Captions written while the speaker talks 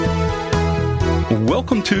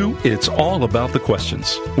Welcome to It's All About the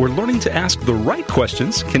Questions, where learning to ask the right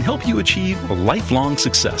questions can help you achieve lifelong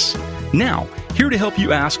success. Now, here to help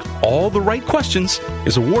you ask all the right questions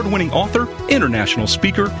is award-winning author, international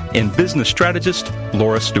speaker, and business strategist,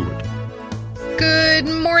 Laura Stewart. Good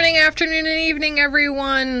morning, afternoon, and evening,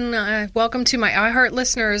 everyone. Welcome to my iHeart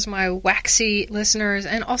listeners, my Waxy listeners,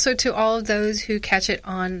 and also to all of those who catch it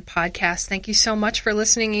on podcasts. Thank you so much for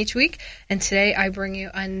listening each week. And today I bring you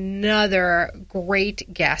another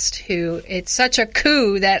great guest who it's such a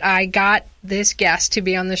coup that I got this guest to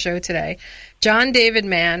be on the show today. John David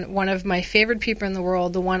Mann, one of my favorite people in the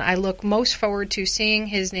world, the one I look most forward to seeing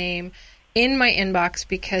his name in my inbox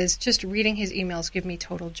because just reading his emails give me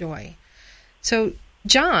total joy. So,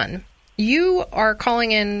 John, you are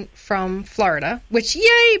calling in from Florida, which,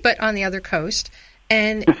 yay, but on the other coast.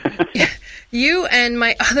 And you and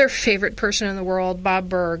my other favorite person in the world, Bob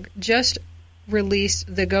Burg, just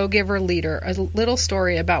released The Go-Giver Leader, a little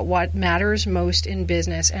story about what matters most in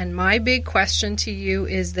business. And my big question to you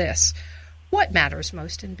is this: what matters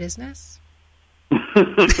most in business?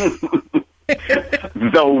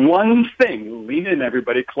 The one thing, lean in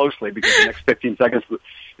everybody closely because the next 15 seconds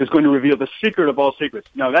is going to reveal the secret of all secrets.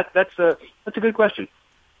 No, that's a good question.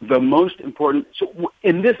 The most important, so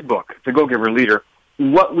in this book, The Go-Giver Leader,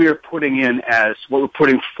 what we're putting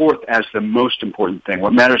forth as the most important thing,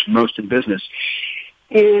 what matters most in business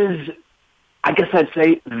is, I guess I'd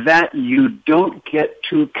say, that you don't get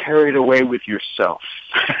too carried away with yourself.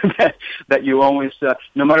 that you always,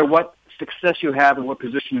 no matter what success you have and what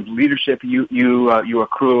position of leadership you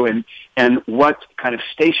accrue and what kind of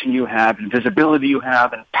station you have and visibility you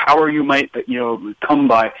have and power you might come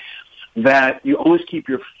by, that you always keep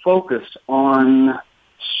your focus on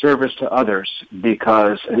service to others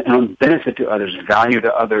because and on benefit to others, value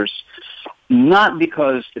to others, not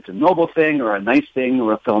because it's a noble thing or a nice thing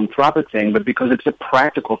or a philanthropic thing, but because it's a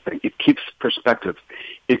practical thing. It keeps perspective.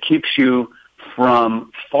 It keeps you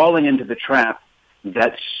from falling into the trap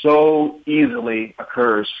that so easily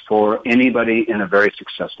occurs for anybody in a very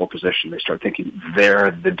successful position. They start thinking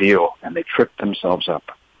they're the deal, and they trip themselves up.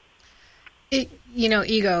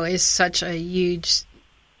 Ego is such a huge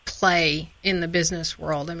play in the business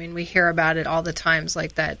world. I mean, we hear about it all the times,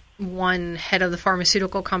 like that one head of the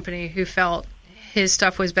pharmaceutical company who felt his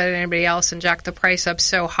stuff was better than anybody else and jacked the price up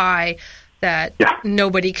so high that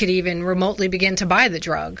nobody could even remotely begin to buy the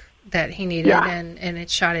drug that he needed, and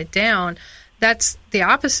it shot it down. That's the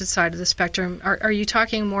opposite side of the spectrum. Are you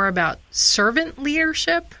talking more about servant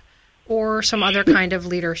leadership or some other kind of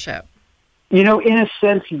leadership? In a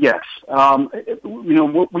sense, yes.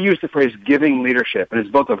 We use the phrase giving leadership, and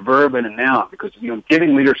it's both a verb and a noun because,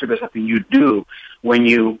 giving leadership is something you do when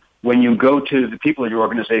you go to the people in your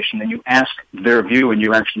organization and you ask their view and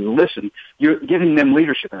you actually listen. You're giving them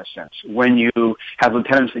leadership in a sense. When you have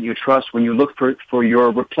lieutenants that you trust, when you look for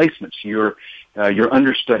your replacements, your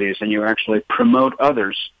understudies, and you actually promote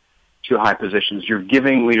others to high positions, you're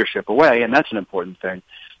giving leadership away, and that's an important thing.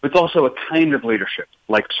 But it's also a kind of leadership,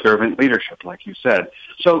 like servant leadership, like you said.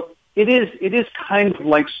 So it is kind of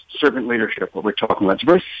like servant leadership, what we're talking about. It's a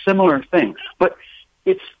very similar thing, but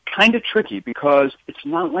it's kind of tricky because it's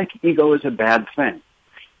not like ego is a bad thing.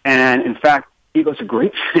 And in fact, ego is a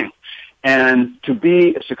great thing. And to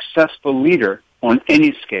be a successful leader on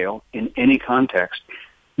any scale, in any context,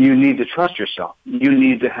 you need to trust yourself. You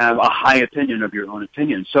need to have a high opinion of your own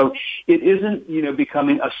opinion. So it isn't,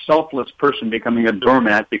 becoming a selfless person, becoming a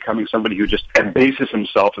doormat, becoming somebody who just abases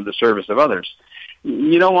himself in the service of others.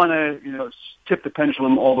 You don't want to, tip the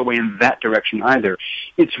pendulum all the way in that direction either.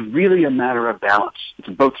 It's really a matter of balance. It's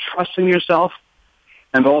both trusting yourself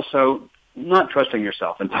and also not trusting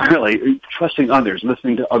yourself entirely, trusting others,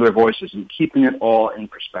 listening to other voices, and keeping it all in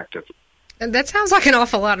perspective. That sounds like an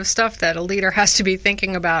awful lot of stuff that a leader has to be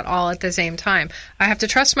thinking about all at the same time. I have to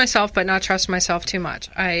trust myself, but not trust myself too much.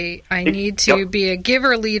 I need to be a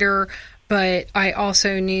giver leader, but I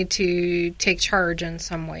also need to take charge in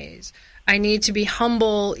some ways. I need to be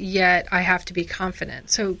humble, yet I have to be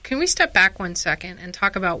confident. So can we step back 1 second and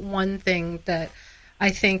talk about one thing that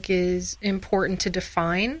I think is important to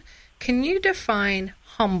define? Can you define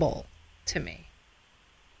humble to me?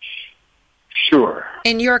 Sure.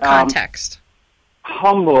 In your context.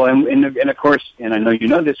 Humble, and of course, and I know you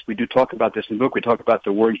know this, we do talk about this in the book, we talk about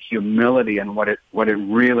the word humility and what it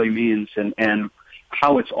really means and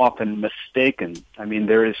how it's often mistaken. I mean,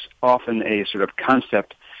 there is often a sort of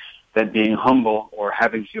concept that being humble or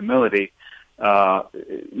having humility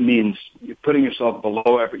means putting yourself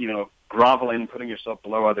below, groveling, putting yourself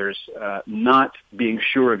below others, not being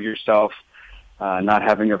sure of yourself, not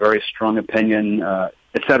having a very strong opinion,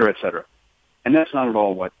 et cetera, et cetera. And that's not at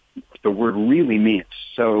all what the word really means.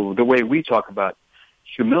 So the way we talk about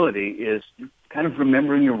humility is kind of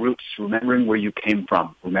remembering your roots, remembering where you came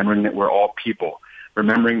from, remembering that we're all people,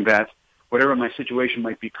 remembering that whatever my situation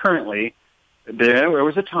might be currently, there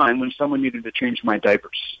was a time when someone needed to change my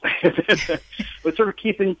diapers. But sort of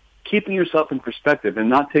keeping yourself in perspective and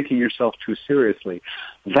not taking yourself too seriously,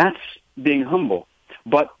 that's being humble.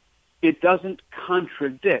 But it doesn't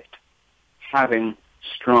contradict having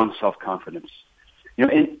strong self-confidence. You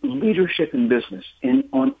know, and leadership in business,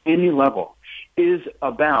 on any level, is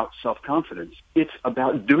about self-confidence. It's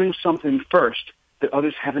about doing something first that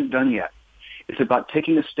others haven't done yet. It's about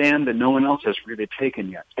taking a stand that no one else has really taken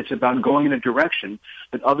yet. It's about going in a direction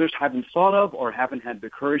that others haven't thought of or haven't had the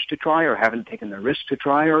courage to try or haven't taken the risk to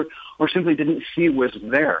try or simply didn't see was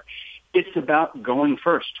there. It's about going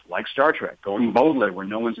first, like Star Trek, going boldly where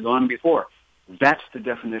no one's gone before. That's the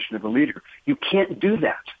definition of a leader. You can't do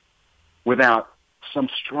that without some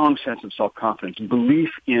strong sense of self-confidence,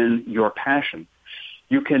 belief in your passion.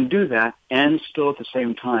 You can do that and still at the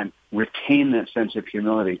same time retain that sense of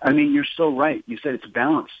humility. I mean, you're so right. You said it's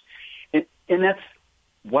balance. And that's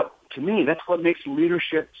what, to me, that's what makes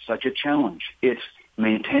leadership such a challenge. It's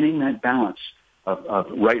maintaining that balance of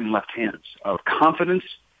right and left hands, of confidence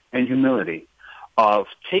and humility, of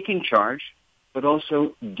taking charge, but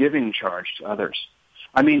also giving charge to others.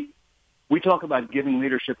 I mean, we talk about giving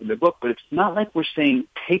leadership in the book, but it's not like we're saying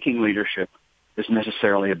taking leadership is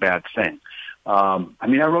necessarily a bad thing. I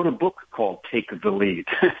mean, I wrote a book called Take the Lead.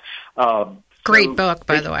 Great book,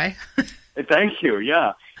 by the way. Thank you.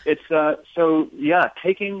 Yeah. It's,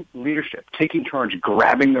 taking leadership, taking charge,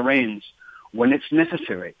 grabbing the reins when it's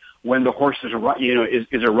necessary, when the horse is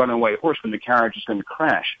a runaway horse, when the carriage is going to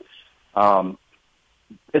crash.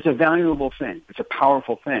 It's a valuable thing. It's a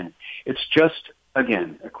powerful thing. It's just,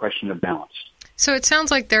 again, a question of balance. So it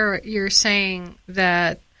sounds like you're saying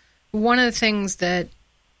that one of the things that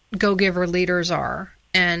go-giver leaders are,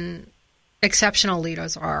 and exceptional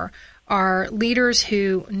leaders are leaders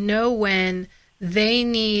who know when they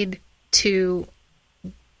need to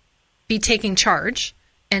be taking charge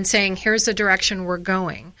and saying, here's the direction we're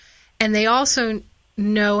going. And they also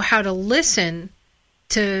know how to listen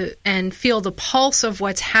to and feel the pulse of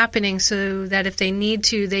what's happening so that if they need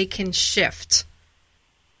to, they can shift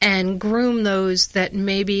and groom those that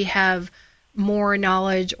maybe have more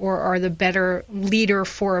knowledge or are the better leader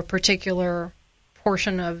for a particular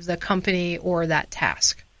portion of the company or that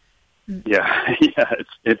task. Yeah, you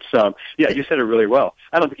said it really well.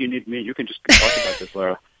 I don't think you need me. You can just talk about this,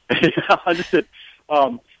 Laura.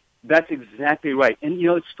 That's exactly right. And,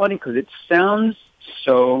 it's funny because it sounds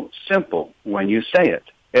so simple when you say it.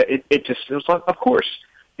 It just feels like, of course,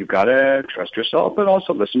 you've got to trust yourself, but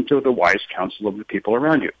also listen to the wise counsel of the people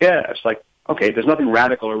around you. Yeah, it's like, okay, there's nothing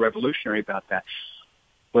radical or revolutionary about that.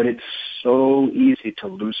 But it's so easy to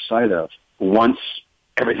lose sight of once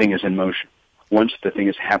everything is in motion, once the thing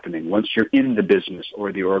is happening, once you're in the business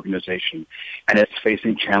or the organization and it's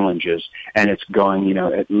facing challenges and it's going,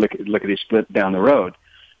 look at these split down the road.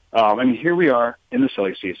 Here we are in the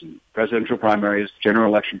silly season, presidential primaries, general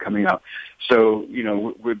election coming up. So,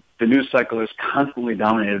 the news cycle is constantly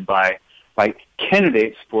dominated by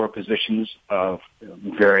candidates for positions of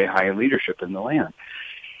very high leadership in the land.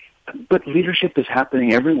 But leadership is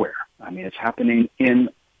happening everywhere. It's happening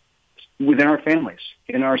within our families,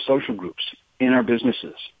 in our social groups, in our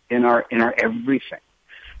businesses, in our everything.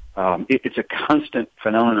 It's a constant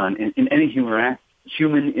phenomenon in any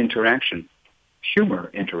human interaction.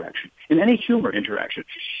 In any humor interaction.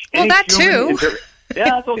 Well, that too.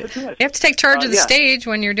 That's also too much. You have to take charge of the stage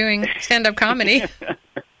when you're doing stand-up comedy.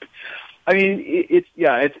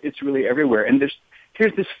 It's really everywhere. And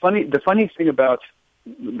here's the funny thing about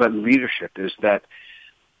leadership is that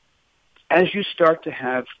as you start to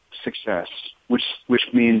have success, which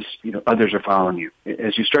means others are following you,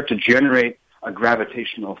 as you start to generate a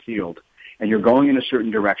gravitational field, and you're going in a certain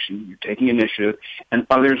direction, you're taking initiative, and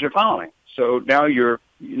others are following. So now you're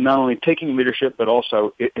not only taking leadership, but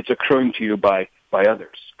also it's accruing to you by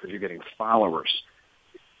others because you're getting followers.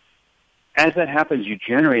 As that happens, you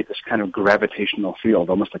generate this kind of gravitational field,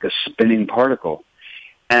 almost like a spinning particle.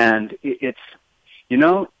 And it's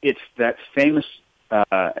that famous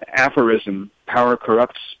aphorism, power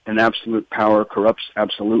corrupts and absolute power corrupts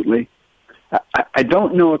absolutely. I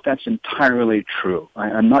don't know if that's entirely true.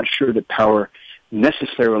 I'm not sure that power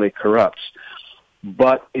necessarily corrupts,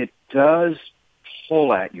 but it does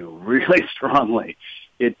pull at you really strongly.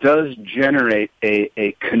 It does generate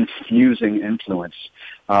a confusing influence.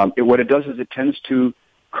 What it does is it tends to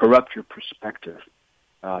corrupt your perspective.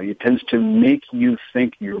 It tends to make you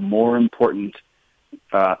think you're more important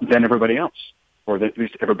than everybody else. or at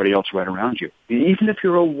least everybody else right around you. Even if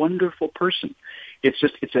you're a wonderful person, it's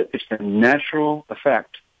a natural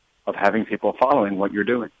effect of having people following what you're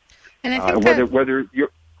doing. And I think whether you're,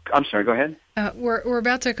 I'm sorry, go ahead. We're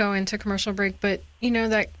about to go into commercial break, but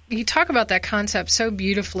that you talk about that concept so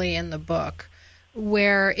beautifully in the book,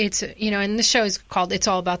 where it's, and the show is called "It's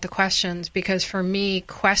All About the Questions," because for me,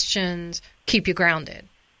 questions keep you grounded.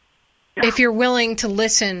 Yeah. If you're willing to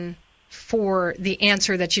listen for the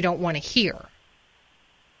answer that you don't want to hear.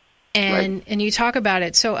 And you talk about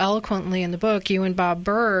it so eloquently in the book, you and Bob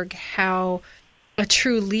Burg, how a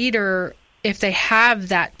true leader, if they have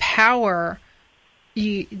that power,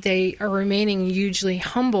 they are remaining hugely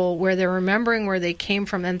humble, where they're remembering where they came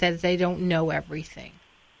from and that they don't know everything.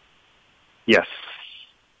 Yes.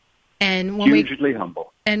 And hugely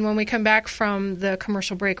humble. And when we come back from the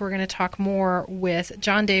commercial break, we're going to talk more with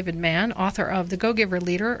John David Mann, author of The Go-Giver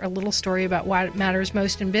Leader, a little story about what matters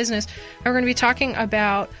most in business. And we're going to be talking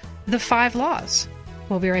about the 5 laws.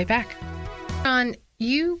 We'll be right back. John,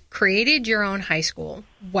 you created your own high school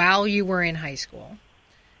while you were in high school.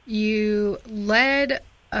 You led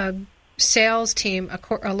a sales team,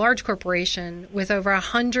 a large corporation with over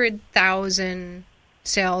 100,000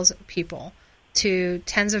 sales people to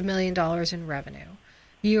tens of millions of dollars in revenue.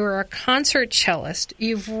 You're a concert cellist.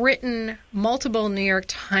 You've written multiple New York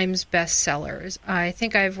Times bestsellers. I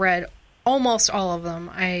think I've read almost all of them.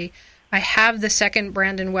 I have the second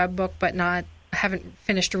Brandon Webb book, but haven't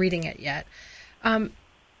finished reading it yet.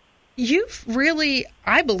 You've really,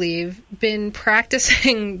 I believe, been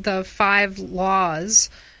practicing the 5 laws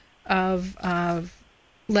of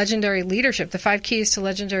legendary leadership, the 5 keys to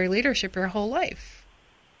legendary leadership your whole life.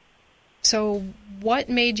 So what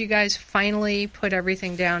made you guys finally put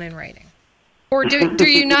everything down in writing? Or do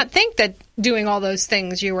you not think that doing all those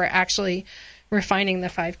things you were actually refining the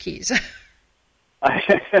 5 keys?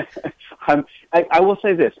 I will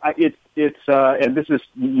say this. It's and this is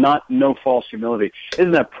no false humility.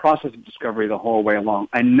 It's a process of discovery the whole way along.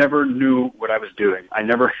 I never knew what I was doing. I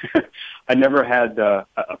never had a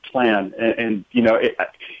plan. And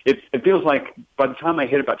it feels like by the time I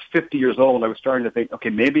hit about 50 years old, I was starting to think, okay,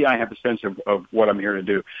 maybe I have a sense of what I'm here to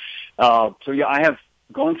do. So yeah, I have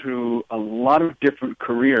gone through a lot of different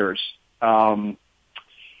careers.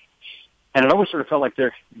 And it always sort of felt like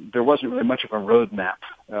there wasn't really much of a roadmap,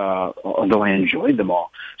 although I enjoyed them all.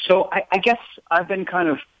 So I guess I've been kind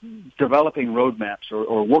of developing roadmaps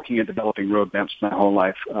or working at developing roadmaps my whole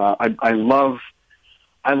life. I love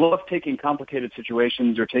taking complicated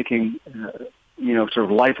situations or taking, sort of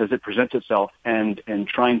life as it presents itself and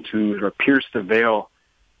trying to sort of pierce the veil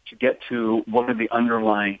to get to what are the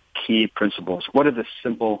underlying key principles. What are the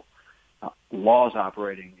simple laws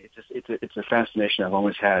operating? It's a fascination I've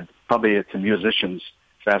always had. Probably it's a musician's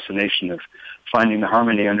fascination of finding the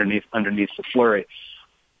harmony underneath the flurry.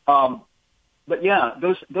 But yeah,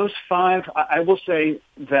 those 5. I will say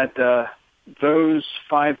that those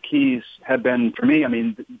 5 keys have been, for me. I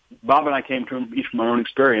mean, Bob and I came to them each from our own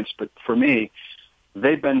experience, but for me,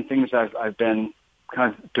 they've been things I've been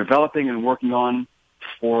kind of developing and working on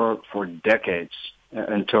for decades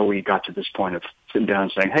until we got to this point of sitting down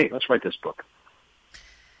and saying, "Hey, let's write this book."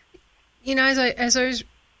 As I was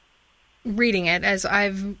reading it, as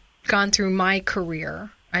I've gone through my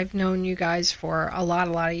career, I've known you guys for a lot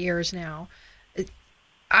of years now.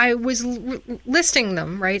 I was listing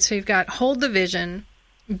them, right? So you've got hold the vision,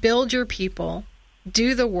 build your people,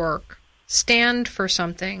 do the work, stand for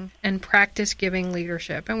something, and practice giving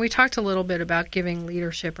leadership. And we talked a little bit about giving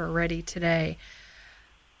leadership already today.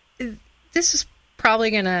 This is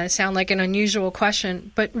probably going to sound like an unusual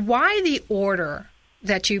question, but why the order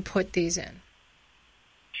that you put these in?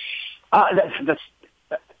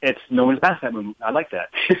 It's no one's past that moment. I like that.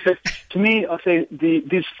 To me, I'll say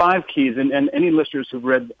these 5 keys, and any listeners who've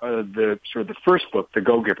read the first book, The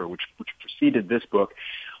Go-Giver, which preceded this book,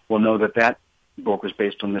 will know that book was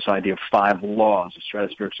based on this idea of 5 laws of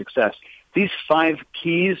stratospheric success. These 5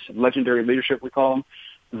 keys, legendary leadership, we call them.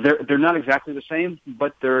 They're not exactly the same,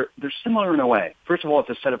 but they're similar in a way. First of all, it's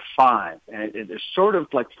a set of 5, and it's sort of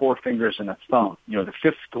like 4 fingers and a thumb. The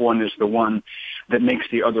 5th one is the one that makes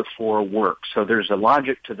the other 4 work. So there's a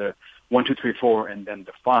logic to the 1, 2, 3, 4, and then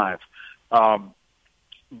the 5.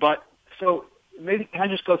 But so maybe can I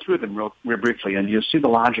just go through them real briefly, and you'll see the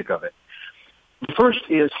logic of it. The first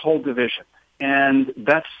is hold the vision, and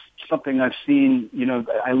that's something I've seen.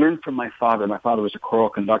 I learned from my father. My father was a choral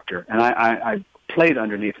conductor, and I played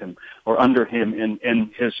underneath him or under him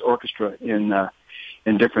in his orchestra in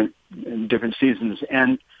different seasons.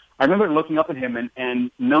 And I remember looking up at him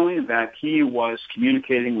and knowing that he was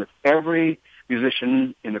communicating with every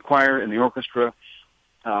musician in the choir, in the orchestra,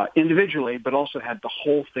 individually, but also had the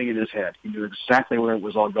whole thing in his head. He knew exactly where it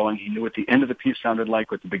was all going. He knew what the end of the piece sounded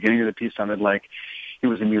like, what the beginning of the piece sounded like. He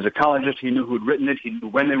was a musicologist. He knew who had written it. He knew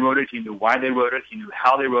when they wrote it. He knew why they wrote it. He knew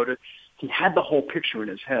how they wrote it. He had the whole picture in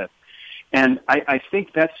his head. And I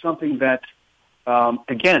think that's something that,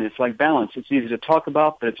 again, it's like balance. It's easy to talk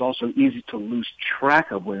about, but it's also easy to lose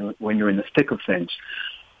track of when you're in the thick of things.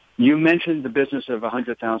 You mentioned the business of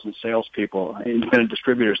 100,000 salespeople, independent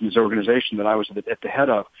distributors in this organization that I was at the head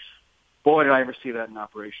of. Boy, did I ever see that in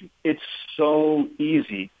operation. It's so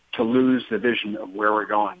easy to lose the vision of where we're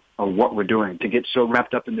going, of what we're doing, to get so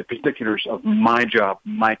wrapped up in the particulars of my job,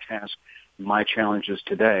 my task, my challenges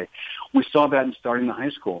today. We saw that in starting the high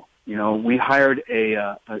school. You know, we hired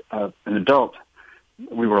an adult.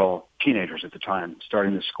 We were all teenagers at the time,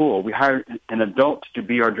 starting the school. We hired an adult to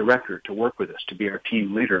be our director, to work with us, to be our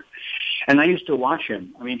team leader. And I used to watch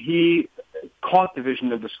him. I mean, he caught the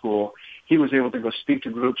vision of the school. He was able to go speak to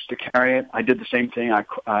groups, to carry it. I did the same thing.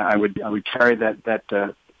 I would carry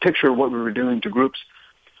that picture of what we were doing to groups.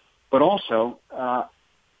 But also,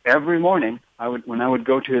 every morning, when I would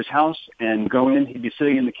go to his house and go in, he'd be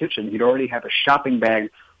sitting in the kitchen. He'd already have a shopping bag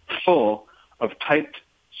full of typed,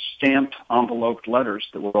 stamped, enveloped letters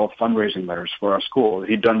that were all fundraising letters for our school that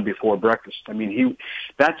he'd done before breakfast. I mean,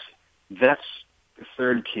 that's the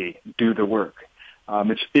third key: do the work.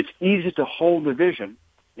 It's easy to hold the vision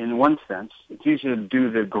in one sense. It's easy to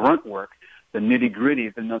do the grunt work, the nitty gritty,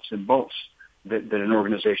 the nuts and bolts that an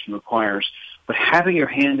organization requires. But having your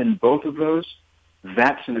hand in both of those,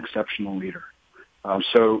 that's an exceptional leader.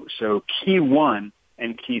 So key 1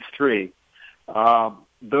 and key 3,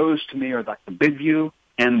 those to me are like the big view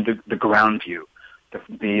and the ground view,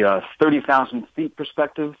 the 30,000 feet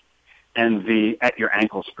perspective and the at your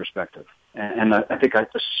ankles perspective. And I think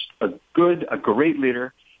a great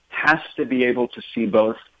leader has to be able to see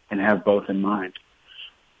both and have both in mind.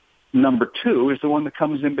 Number 2 is the one that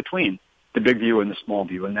comes in between the big view and the small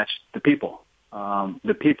view, and that's the people.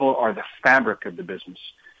 The people are the fabric of the business.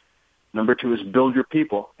 Number 2 is build your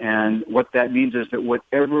people. And what that means is that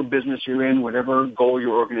whatever business you're in, whatever goal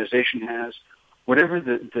your organization has, whatever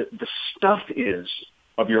the stuff is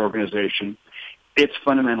of your organization, it's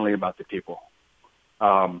fundamentally about the people.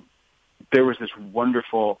 There was this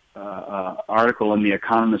wonderful article in The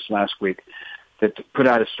Economist last week that put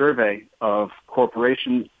out a survey of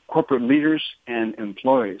corporate leaders and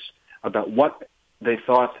employees about what they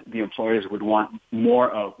thought the employees would want more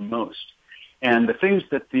of most. And the things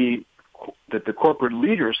that the corporate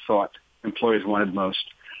leaders thought employees wanted most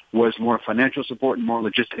was more financial support and more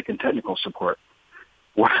logistic and technical support.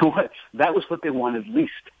 That was what they wanted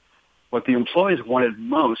least. What the employees wanted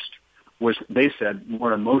most was, they said,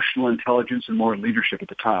 more emotional intelligence and more leadership at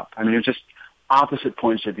the top. I mean, it's just opposite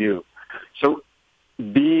points of view. So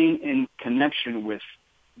being in connection with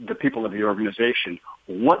the people of the organization,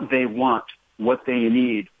 what they want, what they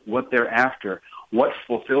need, what they're after, what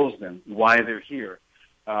fulfills them, why they're here,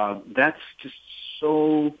 that's just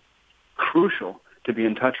so crucial to be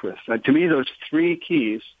in touch with. To me, those 3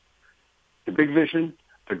 keys, the big vision,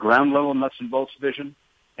 the ground level nuts and bolts vision,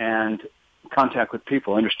 and contact with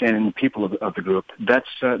people, understanding the people of the group,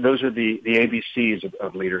 those are the ABCs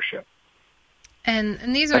of leadership.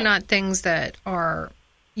 And these are not things that are,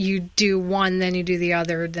 you do one, then you do the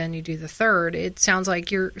other, then you do the third. It sounds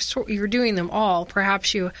like you're doing them all.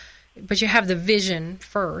 Perhaps but you have the vision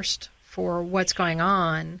first for what's going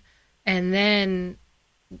on,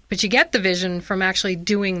 but you get the vision from actually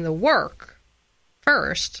doing the work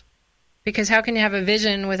first, because how can you have a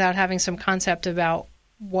vision without having some concept about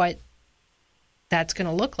what that's going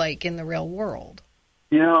to look like in the real world?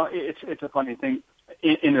 You know, it's a funny thing.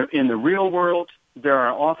 In the real world, there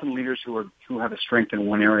are often leaders who have a strength in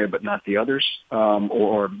one area but not the others,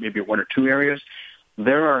 or maybe 1 or 2 areas.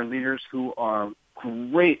 There are leaders who are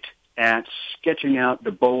great at sketching out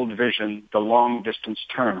the bold vision, the long-distance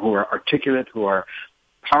term, who are articulate, who are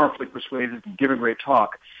powerfully persuasive, give a great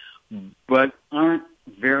talk, but aren't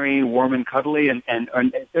very warm and cuddly, and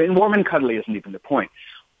warm and cuddly isn't even the point,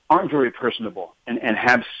 aren't very personable and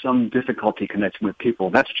have some difficulty connecting with people.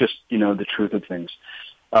 That's just, the truth of things.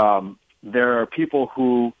 There are people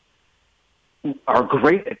who are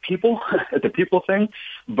great at people, at the people thing,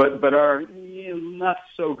 but are not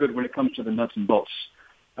so good when it comes to the nuts and bolts.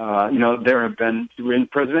 There have been, in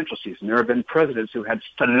presidential season, there have been presidents who had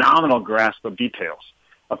phenomenal grasp of details,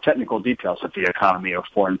 of technical details of the economy, of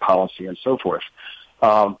foreign policy, and so forth,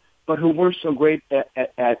 but who weren't so great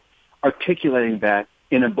at articulating that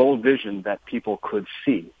in a bold vision that people could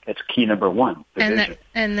see. That's key number 1, the vision.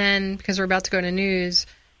 And then, because we're about to go to news,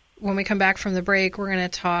 when we come back from the break, we're going to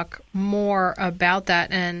talk more about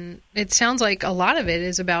that. And it sounds like a lot of it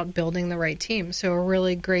is about building the right team. So a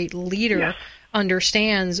really great leader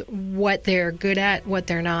understands what they're good at, what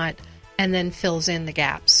they're not, and then fills in the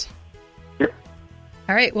gaps. Yep.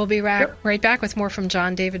 All right, we'll be right back with more from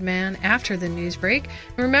John David Mann after the news break.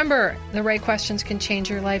 Remember, the right questions can change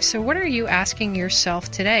your life. So what are you asking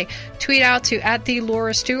yourself today? Tweet out to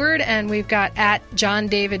 @TheLauraStewart, and we've got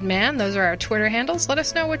 @JohnDavidMann. Those are our Twitter handles. Let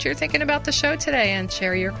us know what you're thinking about the show today and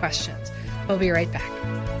share your questions. We'll be right back.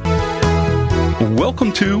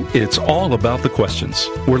 Welcome to It's All About the Questions,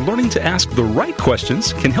 where learning to ask the right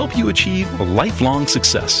questions can help you achieve lifelong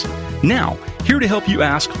success. Now, here to help you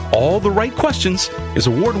ask all the right questions is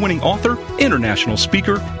award-winning author, international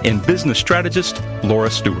speaker, and business strategist, Laura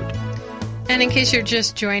Stewart. And in case you're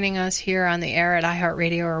just joining us here on the air at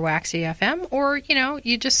iHeartRadio or Waxy FM, or,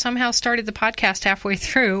 you just somehow started the podcast halfway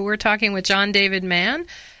through, we're talking with John David Mann,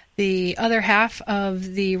 the other half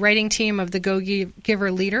of the writing team of the Go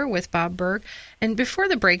Giver Leader with Bob Burg. And before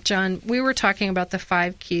the break, John, we were talking about the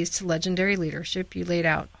 5 keys to legendary leadership. You laid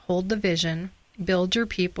out: hold the vision, build your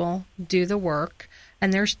people, do the work.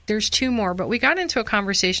 And there's 2 more, but we got into a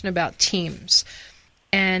conversation about teams,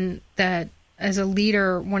 and that as a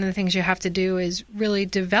leader, one of the things you have to do is really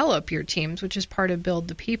develop your teams, which is part of build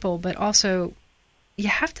the people, but also you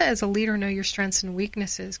have to, as a leader, know your strengths and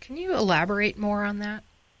weaknesses. Can you elaborate more on that?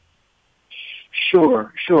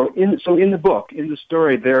 Sure. In the book, in the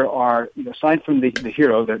story, there are, aside from the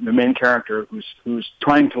hero, the main character who's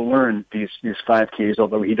trying to learn these 5 keys,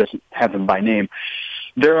 although he doesn't have them by name,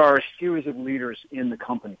 there are a series of leaders in the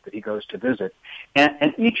company that he goes to visit.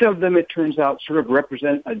 And each of them, it turns out, sort of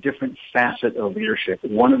represent a different facet of leadership,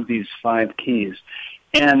 one of these 5 keys.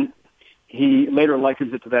 And he later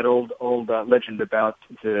likens it to that old legend about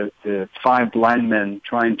the 5 blind men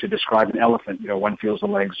trying to describe an elephant. One feels the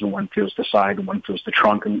legs, and one feels the side, and one feels the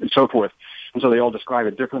trunk, and so forth. And so they all describe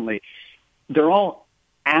it differently. They're all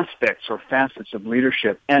aspects or facets of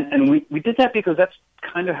leadership. And we did that because that's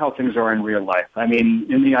kind of how things are in real life. I mean,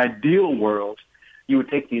 in the ideal world, you would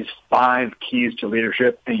take these 5 keys to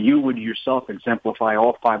leadership, and you would yourself exemplify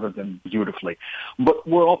all 5 of them beautifully. But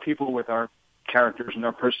we're all people with our characters and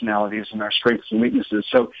our personalities and our strengths and weaknesses.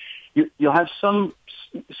 So you'll have some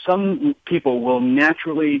people will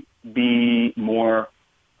naturally be more,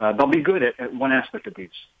 they'll be good at one aspect of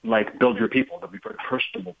these, like build your people. They'll be very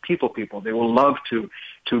personable people. They will love to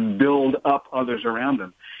build up others around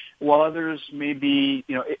them. While others may be,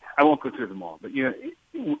 I won't go through them all, but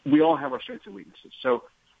we all have our strengths and weaknesses. So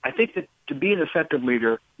I think that to be an effective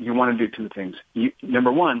leader, you want to do 2 things.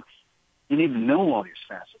 Number one, you need to know all these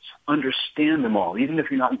facets, understand them all, even if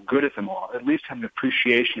you're not good at them all, at least have an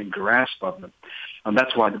appreciation and grasp of them.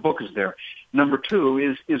 That's why the book is there. Number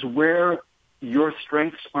 2 is where your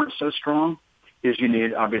strengths aren't so strong, is you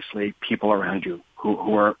need, obviously, people around you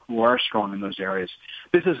who are strong in those areas.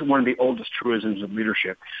 This is one of the oldest truisms of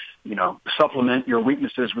leadership. Supplement your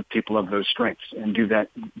weaknesses with people of those strengths, and do that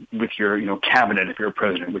with your, cabinet if you're a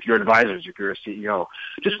president, with your advisors if you're a CEO,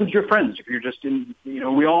 just with your friends if you're just in,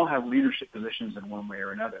 we all have leadership positions in one way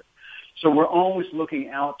or another. So we're always looking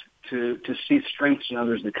out to see strengths in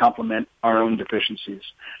others that complement our own deficiencies.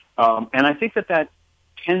 And I think that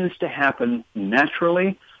tends to happen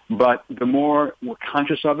naturally, but the more we're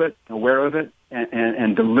conscious of it, aware of it,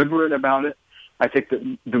 and deliberate about it, I think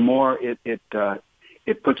that the more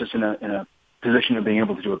it puts us in a position of being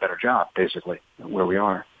able to do a better job, basically, where we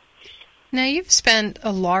are. Now, you've spent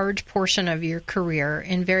a large portion of your career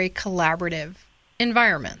in very collaborative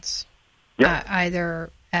environments,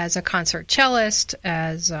 either as a concert cellist,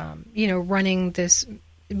 as, running this,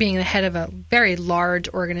 being the head of a very large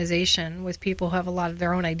organization with people who have a lot of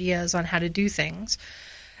their own ideas on how to do things.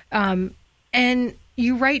 And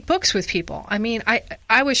you write books with people. I mean,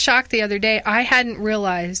 I was shocked the other day. I hadn't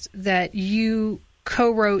realized that you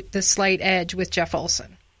co-wrote The Slight Edge with Jeff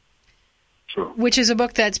Olson, sure, which is a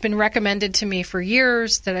book that's been recommended to me for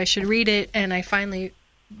years that I should read it. And I finally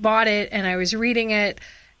bought it, and I was reading it,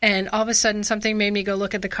 and all of a sudden something made me go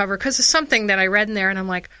look at the cover because of something that I read in there, and I'm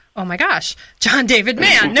like, oh my gosh, John David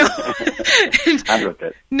Mann. No, I wrote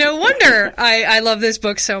that. No wonder I love this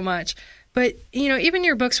book so much. But, even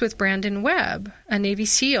your books with Brandon Webb, a Navy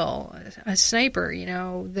SEAL, a sniper,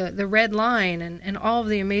 the Red Line, and all of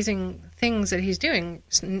the amazing things that he's doing.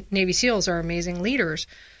 Navy SEALs are amazing leaders.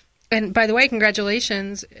 And by the way,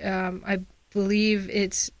 congratulations. I believe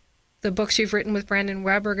it's the books you've written with Brandon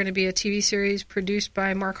Webb are going to be a TV series produced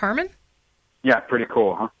by Mark Harmon. Yeah, pretty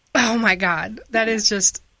cool, huh? Oh, my God. That is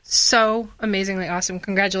just so amazingly awesome.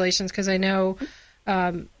 Congratulations, because I know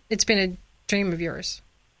it's been a dream of yours.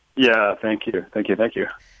 Yeah, thank you.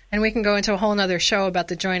 And we can go into a whole nother show about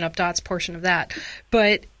the join up dots portion of that.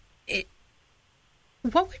 But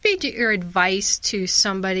what would be your advice to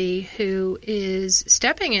somebody who is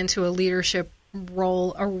stepping into a leadership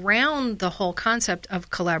role around the whole concept of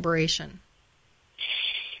collaboration?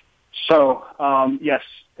 So, yes.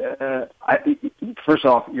 First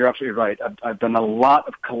off, you're absolutely right. I've done a lot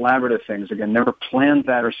of collaborative things. Again, never planned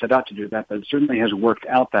that or set out to do that, but it certainly has worked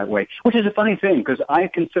out that way, which is a funny thing because I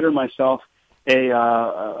consider myself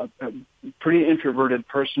a pretty introverted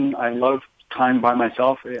person. I love time by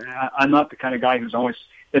myself. I'm not the kind of guy who's always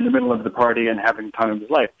in the middle of the party and having time of his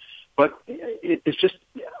life. But it's just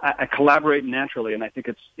I collaborate naturally, and I think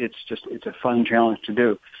it's a fun challenge to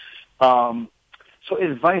do. So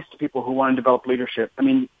advice to people who want to develop leadership. I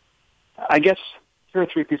mean, I guess here are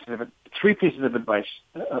three pieces of advice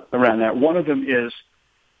around that. One of them is,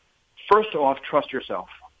 first off, trust yourself.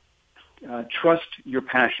 Trust your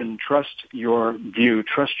passion, trust your view,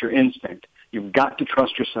 trust your instinct. You've got to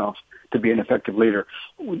trust yourself to be an effective leader.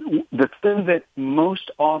 The thing that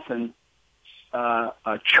most often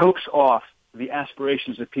chokes off the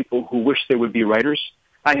aspirations of people who wish they would be writers.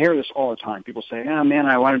 I hear this all the time. People say, "Oh man,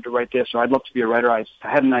 I wanted to write this, or I'd love to be a writer. I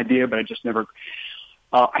had an idea, but I just never."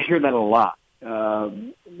 I hear that a lot.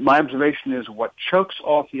 My observation is what chokes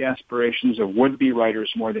off the aspirations of would-be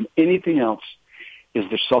writers more than anything else is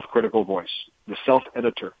the self-critical voice, the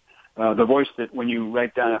self-editor, the voice that when you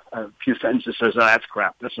write down a few sentences says, "Oh, that's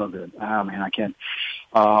crap. That's no good. Oh man, I can't."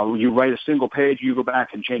 You write a single page, you go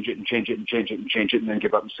back and change it and change it and change it and change it, and then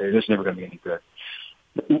give up and say, "This is never going to be any good."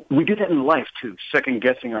 We do that in life, too,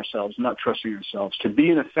 second-guessing ourselves, not trusting ourselves. To be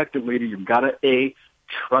an effective leader, you've got to,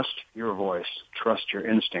 trust your voice, trust your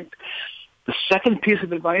instinct. The second piece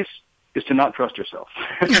of advice is to not trust yourself.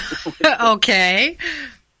 Okay.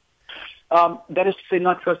 That is to say,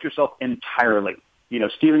 not trust yourself entirely. You know,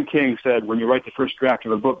 Stephen King said, when you write the first draft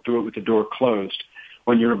of a book, do it with the door closed.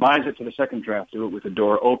 When you revise it for the second draft, do it with the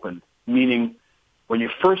door open. Meaning, when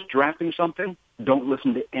you're first drafting something, don't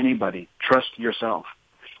listen to anybody. Trust yourself.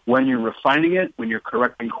 When you're refining it, when you're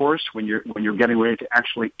correcting course, when you're getting ready to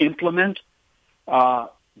actually implement,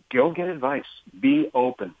 go get advice. Be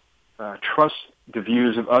open. Trust the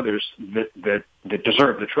views of others that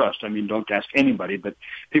deserve the trust. I mean, don't ask anybody, but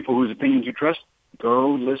people whose opinions you trust, go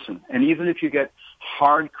listen. And even if you get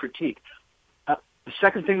hard critique, the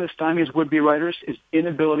second thing that stymies would-be writers is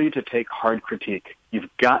inability to take hard critique. You've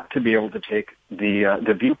got to be able to take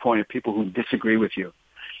the viewpoint of people who disagree with you.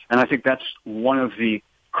 And I think that's one of the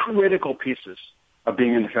critical pieces of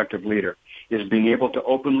being an effective leader, is being able to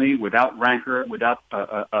openly, without rancor, without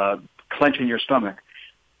clenching your stomach,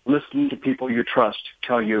 listen to people you trust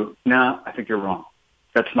tell you, "Nah, I think you're wrong.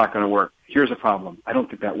 That's not going to work. Here's a problem. I don't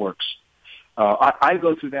think that works." I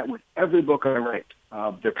go through that with every book I write. There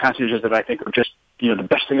are passages that I think are just, the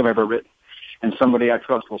best thing I've ever written. And somebody I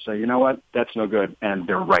trust will say, "You know what? That's no good." And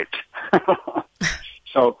they're right.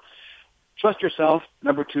 So trust yourself.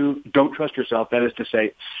 Number two, don't trust yourself. That is to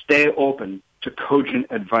say, stay open to cogent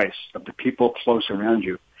advice of the people close around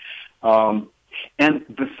you. And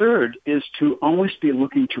the third is to always be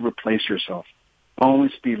looking to replace yourself.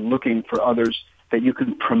 Always be looking for others that you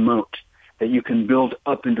can promote, that you can build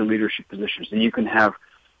up into leadership positions, that you can have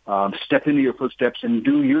step into your footsteps and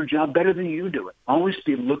do your job better than you do it. Always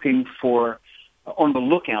be looking on the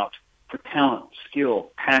lookout for talent,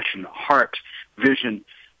 skill, passion, heart, vision,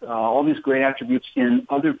 all these great attributes in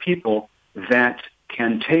other people that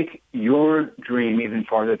can take your dream even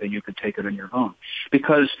farther than you could take it on your own.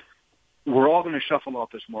 Because we're all going to shuffle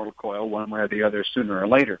off this mortal coil one way or the other sooner or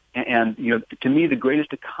later. And to me, the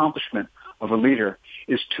greatest accomplishment of a leader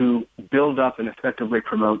is to build up and effectively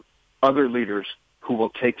promote other leaders who will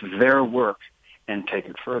take their work and take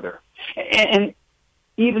it further. And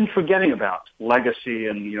even forgetting about legacy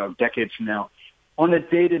and, decades from now, on a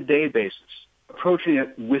day-to-day basis, approaching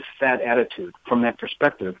it with that attitude, from that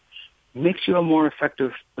perspective, makes you a more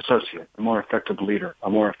effective associate, a more effective leader, a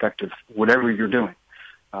more effective whatever you're doing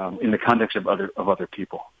in the context of other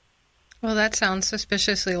people. Well, that sounds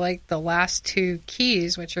suspiciously like the last two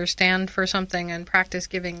keys, which are stand for something and practice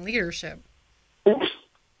giving leadership. Oops.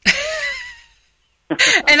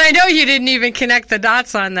 And I know you didn't even connect the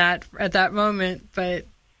dots on that at that moment, but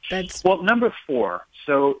that's... Well, number four.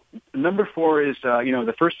 So number four is,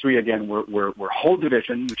 the first three, again, were hold the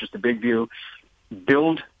vision, which is the big view,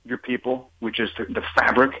 build your people, which is the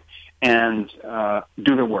fabric, and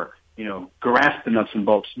do the work. Grasp the nuts and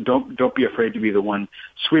bolts. Don't be afraid to be the one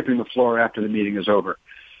sweeping the floor after the meeting is over.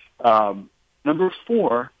 Number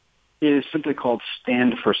four is simply called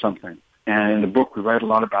stand for something. And in the book, we write a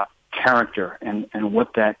lot about character and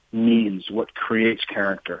what that means, what creates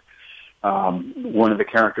character. One of the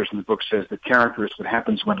characters in the book says that character is what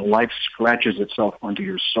happens when life scratches itself onto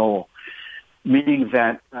your soul, meaning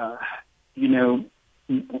that,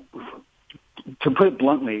 to put it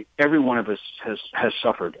bluntly, every one of us has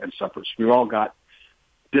suffered and suffers. We've all got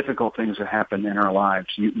difficult things that happen in our lives.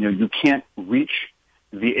 You can't reach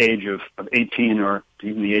the age of 18 or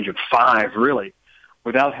even the age of 5, really,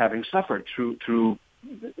 without having suffered through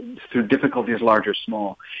difficulties large or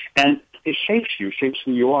small. And it shapes you, shapes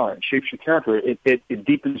who you are, it shapes your character, it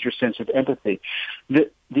deepens your sense of empathy.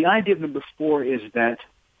 The idea of number 4 is that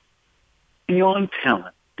beyond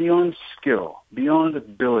talent, beyond skill, beyond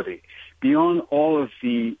ability, beyond all of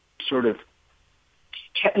the sort of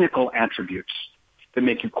technical attributes that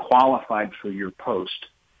make you qualified for your post,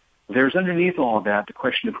 there's underneath all of that the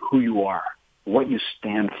question of who you are, what you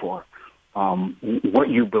stand for, what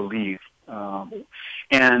you believe.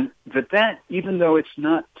 And that, even though it's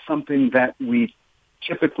not something that we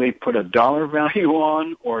typically put a dollar value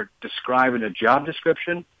on or describe in a job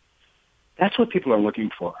description, that's what people are looking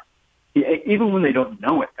for. Even when they don't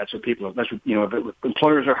know it, if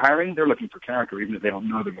employers are hiring, they're looking for character, even if they don't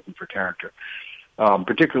know they're looking for character,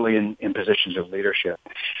 particularly in positions of leadership.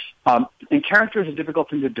 And character is a difficult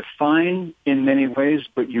thing to define in many ways,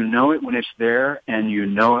 but you know it when it's there, and you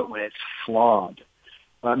know it when it's flawed.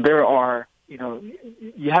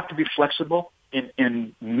 You have to be flexible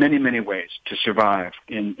in many, many ways to survive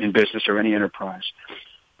in business or any enterprise.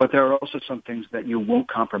 But there are also some things that you won't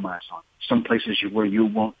compromise on, some places where you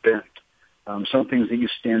won't bend, some things that you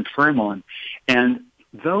stand firm on. And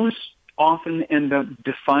those often end up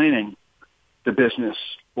defining the business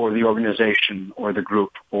or the organization or the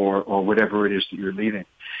group or whatever it is that you're leading.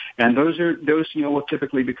 And those will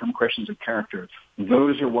typically become questions of character.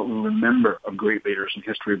 Those are what we remember of great leaders in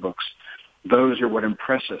history books. Those are what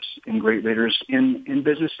impress us in great leaders in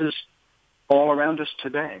businesses all around us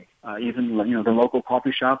today, even the local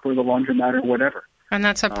coffee shop or the laundromat or whatever. And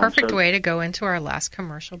that's a perfect way to go into our last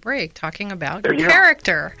commercial break, talking about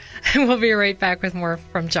character. And we'll be right back with more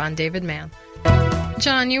from John David Mann.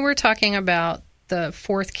 John, you were talking about the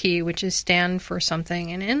 4th key, which is stand for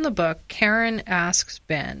something. And in the book, Karen asks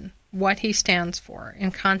Ben what he stands for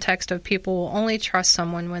in context of people will only trust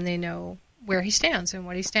someone when they know where he stands and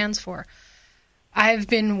what he stands for. I've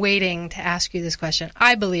been waiting to ask you this question.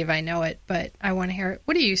 I believe I know it, but I want to hear it.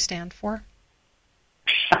 What do you stand for?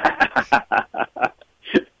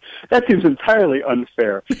 That seems entirely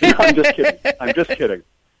unfair. No, I'm just kidding.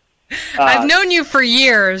 I've known you for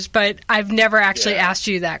years, but I've never actually asked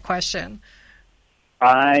you that question.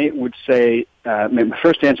 I would say my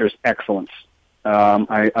first answer is excellence.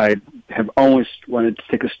 I have always wanted to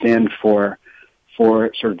take a stand for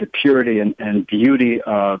sort of the purity and beauty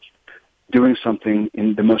of doing something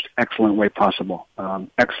in the most excellent way possible,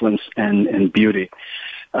 excellence and beauty.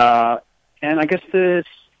 And I guess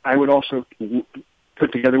I would also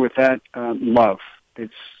put together with that love.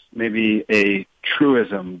 It's maybe a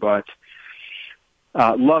truism, but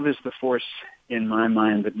love is the force in my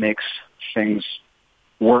mind that makes things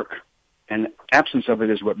work, and absence of it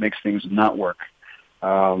is what makes things not work.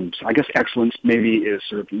 So I guess excellence maybe is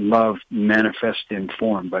sort of love manifest in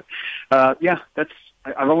form. But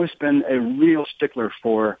I've always been a real stickler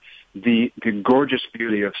for the gorgeous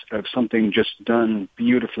beauty of something just done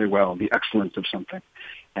beautifully well, the excellence of something.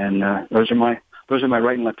 And those are my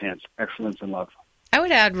right and left hands, excellence and love. I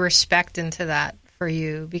would add respect into that for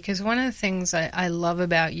you, because one of the things I love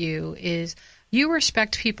about you is you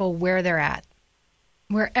respect people where they're at.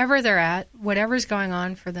 Wherever they're at, whatever's going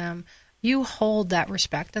on for them, you hold that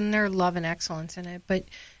respect, and there's love and excellence in it, but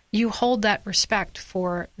you hold that respect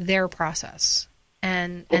for their process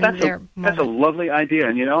and their moment. That's a lovely idea,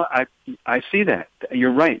 and I see that.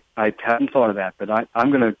 You're right. I hadn't thought of that, but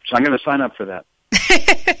I'm gonna sign up for that.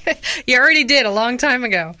 You already did a long time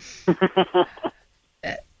ago.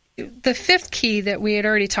 The 5th key that we had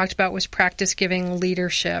already talked about was practice giving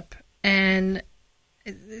leadership, and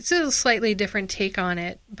this is a slightly different take on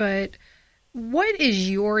it, but what is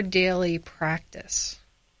your daily practice?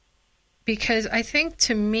 Because I think,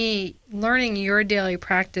 to me, learning your daily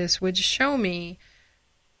practice would show me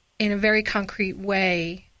in a very concrete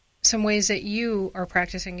way some ways that you are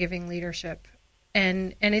practicing giving leadership.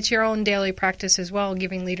 And it's your own daily practice as well,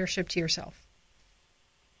 giving leadership to yourself.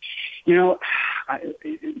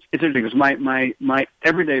 It's interesting because my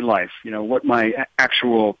everyday life, what my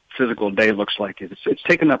actual physical day looks like, is it's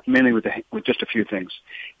taken up mainly with just a few things.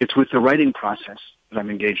 It's with the writing process that I'm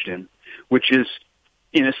engaged in, which is,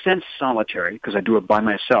 in a sense, solitary because I do it by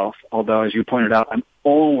myself, although, as you pointed out, I'm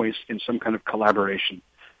always in some kind of collaboration.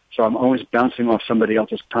 So I'm always bouncing off somebody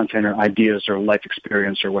else's content or ideas or life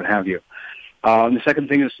experience or what have you. The second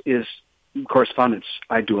thing is correspondence.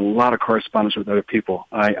 I do a lot of correspondence with other people.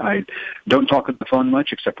 I don't talk on the phone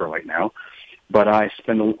much, except for right now, but I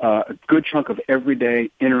spend a good chunk of every day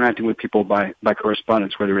interacting with people by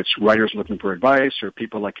correspondence, whether it's writers looking for advice or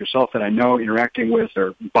people like yourself that I know interacting with,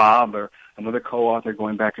 or Bob or another co-author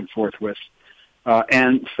going back and forth with.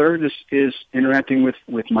 And third is interacting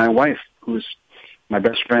with my wife, who's my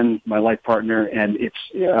best friend, my life partner, and it's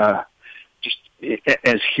just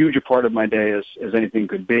as huge a part of my day as anything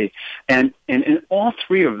could be. And in all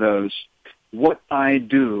three of those, what I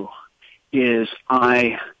do is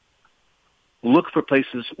I look for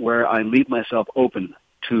places where I leave myself open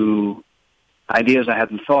to ideas I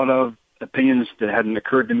hadn't thought of, opinions that hadn't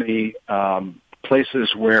occurred to me,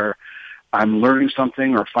 places where I'm learning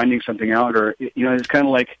something or finding something out, or, it's kind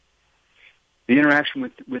of like the interaction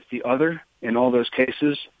with the other in all those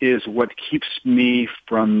cases is what keeps me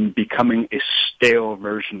from becoming a stale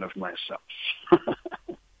version of myself.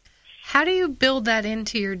 How do you build that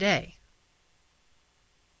into your day?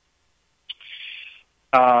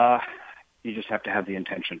 You just have to have the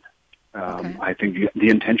intention. Okay. I think the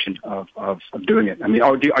intention of doing it. I mean,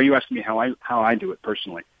 are you asking me how I do it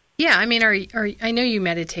personally? Yeah, I mean, I know you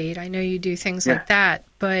meditate. I know you do things like that,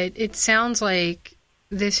 but it sounds like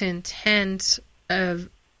this intent of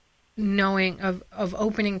knowing, of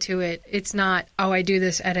opening to it. It's not, I do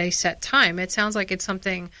this at a set time. It sounds like it's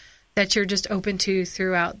something that you're just open to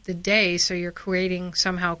throughout the day. So you're creating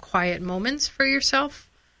somehow quiet moments for yourself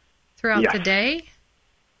throughout the day.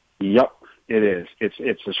 Yep, it is.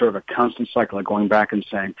 It's a sort of a constant cycle of going back and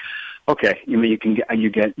saying, okay, you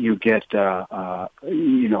get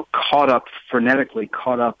frenetically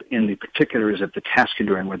caught up in the particulars of the task you're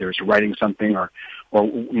doing, whether it's writing something or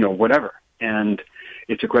whatever. And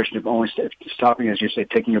it's a question of only stopping, as you say,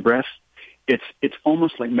 taking a breath. It's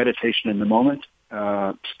almost like meditation in the moment.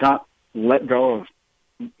 Stop, let go of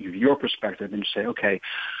your perspective, and say, okay,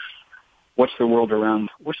 what's the world around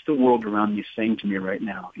me saying to me right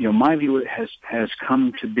now? My view has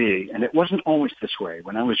come to be, and it wasn't always this way.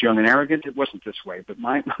 When I was young and arrogant, it wasn't this way. But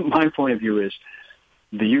my point of view is,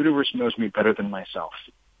 the universe knows me better than myself.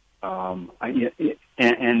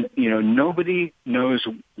 Nobody knows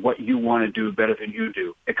what you want to do better than you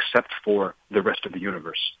do, except for the rest of the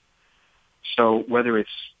universe. So whether it's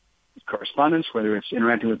correspondence, whether it's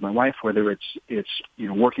interacting with my wife, whether it's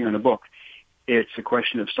working on a book, it's a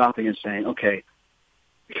question of stopping and saying, okay,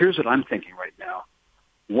 here's what I'm thinking right now.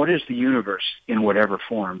 What is the universe, in whatever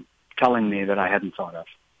form, telling me that I hadn't thought of?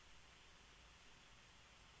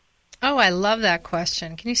 Oh, I love that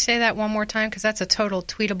question. Can you say that one more time? Because that's a total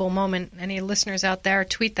tweetable moment. Any listeners out there,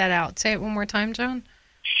 tweet that out. Say it one more time, John.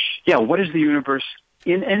 Yeah, what is the universe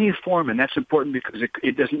in any form? And that's important because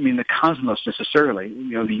it doesn't mean the cosmos necessarily.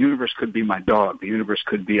 The universe could be my dog. The universe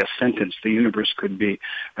could be a sentence. The universe could be,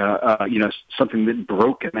 something that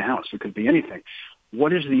broke in the house. It could be anything.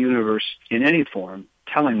 What is the universe in any form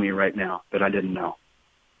telling me right now that I didn't know?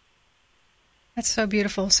 That's so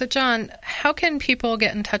beautiful. So, John, how can people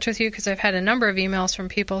get in touch with you? Because I've had a number of emails from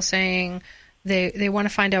people saying they want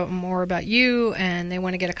to find out more about you and they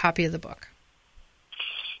want to get a copy of the book.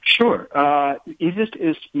 Sure. Easiest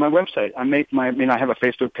is my website. I have a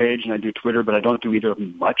Facebook page and I do Twitter, but I don't do either of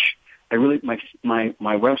them much. My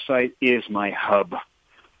website is my hub.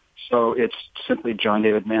 So it's simply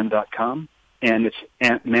johndavidmann.com, and it's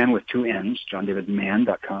man with two N's,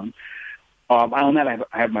 johndavidmann.com. On that, I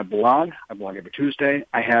have my blog. I blog every Tuesday.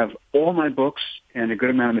 I have all my books and a good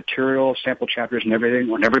amount of material, sample chapters and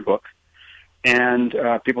everything on every book. And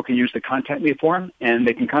people can use the contact me form, and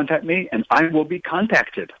they can contact me, and I will be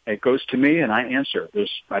contacted. It goes to me, and I answer.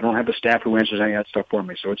 I don't have a staff who answers any of that stuff for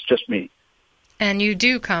me, so it's just me. And you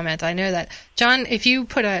do comment. I know that, John. If you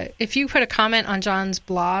put a comment on John's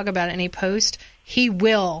blog about any post, he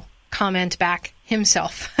will comment back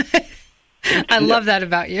himself. I love that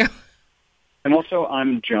about you. And also,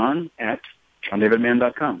 I'm John at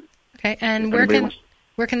johndavidmann.com. Okay, and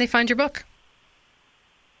where can they find your book?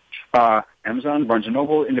 Amazon, Barnes &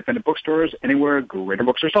 Noble, independent bookstores, anywhere greater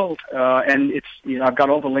books are sold. And it's I've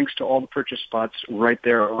got all the links to all the purchase spots right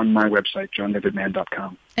there on my website,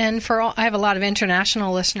 johndavidmann.com. And I have a lot of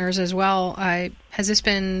international listeners as well. Has this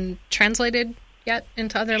been translated yet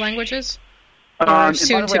into other languages? Or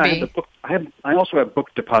soon to be? I also have book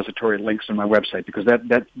depository links on my website because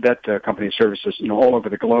that company services all over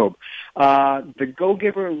the globe. The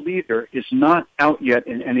Go-Giver Leader is not out yet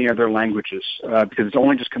in any other languages because it's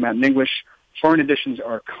only just come out in English. Foreign editions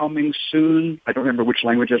are coming soon. I don't remember which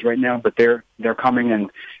languages right now, but they're coming,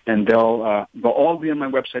 and they'll all be on my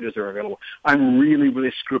website as they're available. I'm really,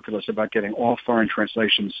 really scrupulous about getting all foreign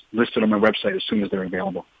translations listed on my website as soon as they're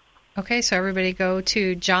available. Okay, so everybody go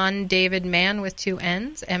to John David Mann with 2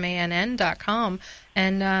 N's, MANN.com,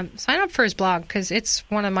 and sign up for his blog because it's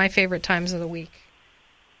one of my favorite times of the week.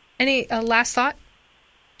 Any last thought,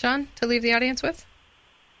 John, to leave the audience with?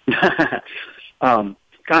 Gosh,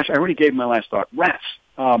 I already gave my last thought. Rats.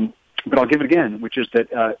 But I'll give it again, which is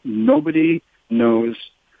that nobody knows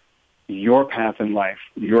your path in life,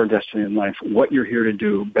 your destiny in life, what you're here to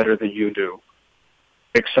do better than you do,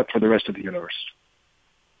 except for the rest of the universe.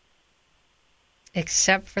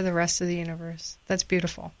 Except for the rest of the universe. That's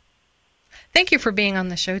beautiful. Thank you for being on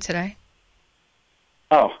the show today.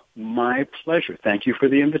 Oh, my pleasure. Thank you for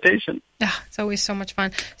the invitation. It's always so much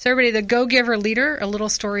fun. So everybody, The Go-Giver Leader, a little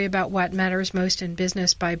story about what matters most in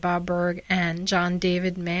business by Bob Burg and John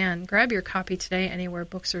David Mann. Grab your copy today anywhere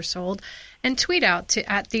books are sold and tweet out to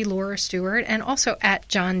 @TheLauraStewart and also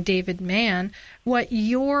 @JohnDavidMann what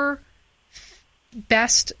your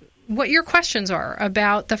questions are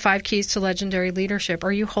about the 5 keys to legendary leadership.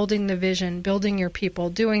 Are you holding the vision, building your people,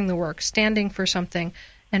 doing the work, standing for something,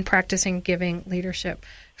 and practicing giving leadership?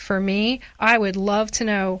 For me, I would love to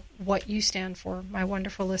know what you stand for, my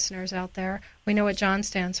wonderful listeners out there. We know what John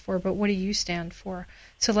stands for, but what do you stand for?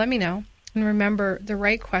 So let me know. And remember, the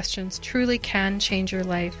right questions truly can change your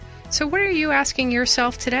life. So what are you asking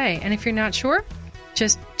yourself today? And if you're not sure,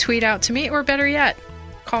 just tweet out to me, or better yet,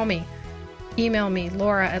 call me. Email me,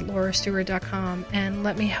 Laura@laurastewart.com, and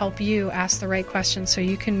let me help you ask the right questions so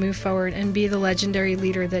you can move forward and be the legendary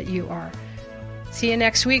leader that you are. See you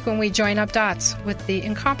next week when we join up dots with the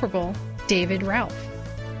incomparable David Ralph.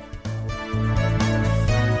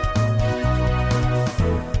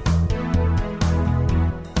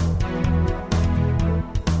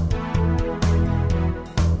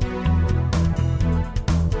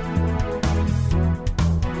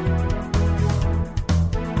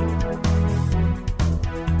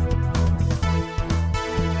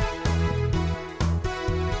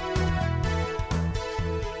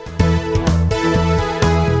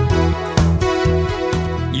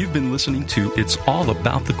 Listening to It's All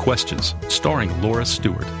About the Questions, starring Laura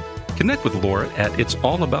Stewart. Connect with Laura at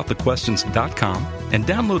it'sallaboutthequestions.com and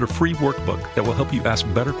download a free workbook that will help you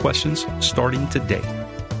ask better questions starting today.